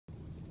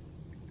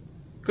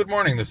Good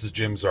morning, this is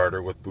Jim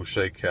Zarder with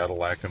Boucher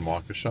Cadillac in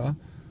Waukesha.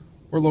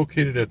 We're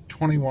located at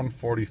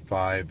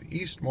 2145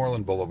 East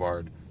Moreland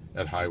Boulevard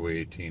at Highway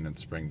 18 and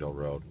Springdale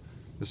Road.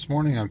 This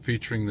morning I'm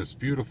featuring this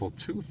beautiful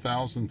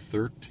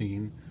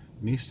 2013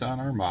 Nissan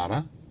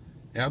Armada.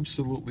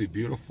 Absolutely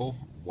beautiful,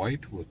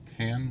 white with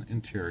tan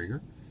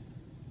interior.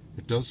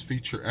 It does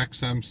feature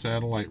XM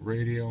satellite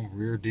radio,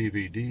 rear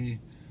DVD,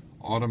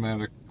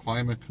 automatic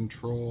climate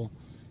control.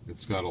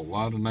 It's got a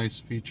lot of nice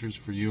features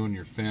for you and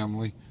your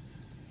family.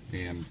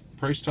 And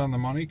priced on the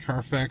money,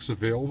 Carfax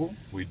available.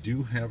 We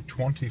do have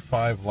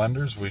 25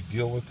 lenders we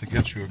deal with to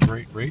get you a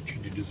great rate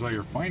should you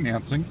desire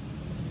financing.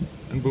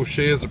 And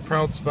Boucher is a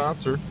proud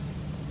sponsor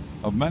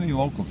of many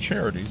local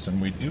charities, and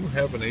we do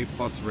have an A+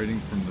 rating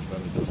from the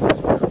Better Business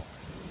Bureau.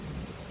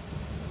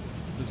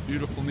 This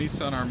beautiful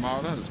Nissan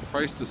Armada is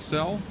priced to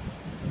sell,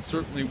 and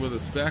certainly with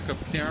its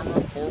backup camera,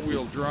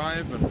 four-wheel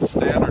drive, and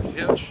standard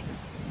hitch,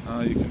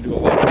 you can do a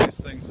lot of nice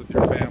things with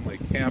your family,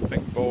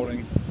 camping,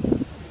 boating.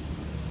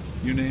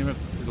 You name it,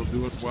 it'll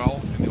do it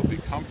well, and you'll be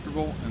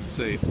comfortable and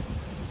safe.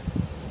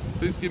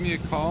 Please give me a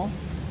call.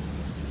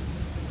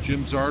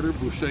 Jim Zarder,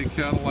 Boucher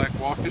Cadillac,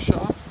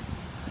 Waukesha,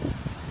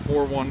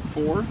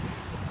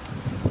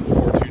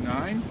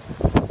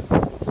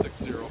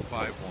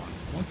 414-429-6051.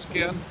 Once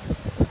again,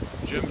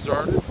 Jim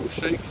Zarder,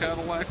 Boucher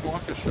Cadillac,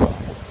 Waukesha,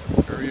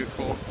 area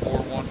code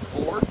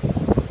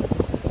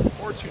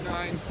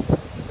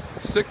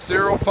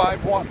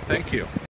 414-429-6051. Thank you.